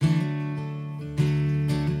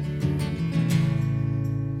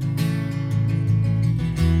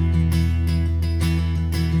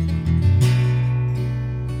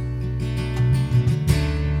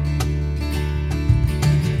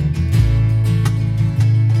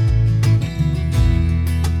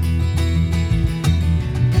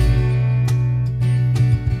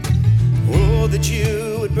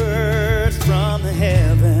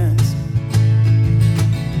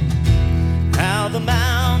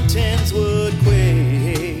mountains would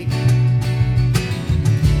quake,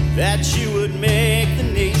 that you would make the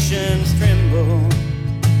nations tremble,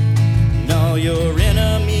 and all your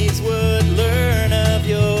enemies would learn of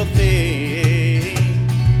your faith.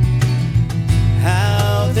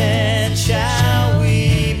 How then shall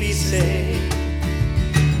we be saved?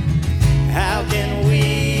 How can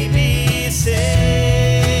we be saved?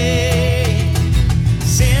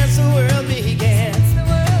 Since the world began,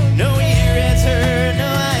 no ear has heard, no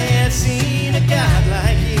eye has seen a God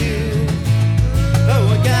like you.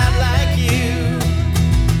 Oh, a God like you.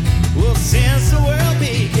 Well, since the world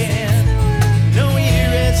began, no ear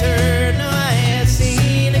has heard, no eye has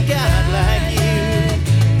seen a God like you.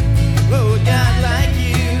 Oh, a God like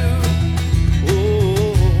you.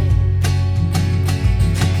 Oh.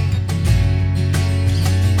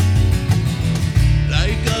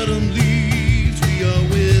 Like autumn leaves, we are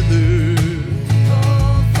withered,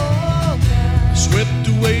 swept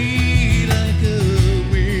away like a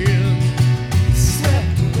wind.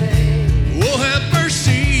 Swept away. Oh, have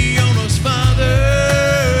mercy on us, Father.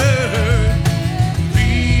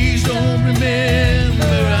 Please don't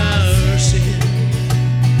remember our sin.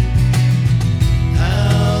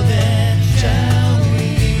 How then shall we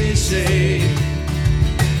be saved?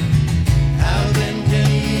 How then can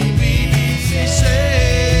we be saved?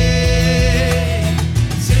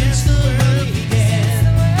 Since the world began,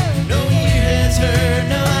 no ear has heard,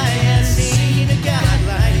 no eye has seen a God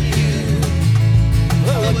like you.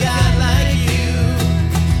 Oh, a God like you.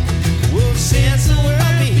 Well, since the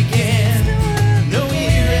world began, no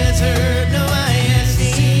ear has heard, no eye has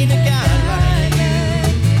seen a God like you.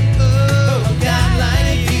 Oh, a God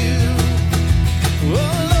like you.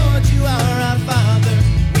 Oh, Lord, you are our Father.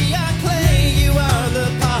 We are clay, you are the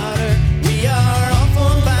potter. We are all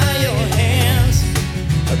formed by your hands,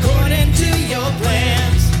 according to your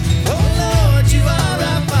plans. Oh Lord, you are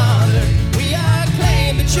our Father. We are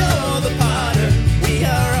clay, but you're the potter. We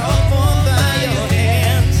are all formed by your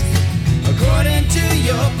hands, according to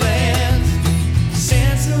your plans.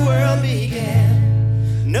 Since the world began,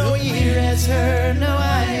 no ear has heard, no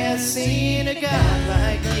eye has seen a God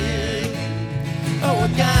like you. Oh, a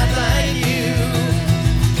God like you.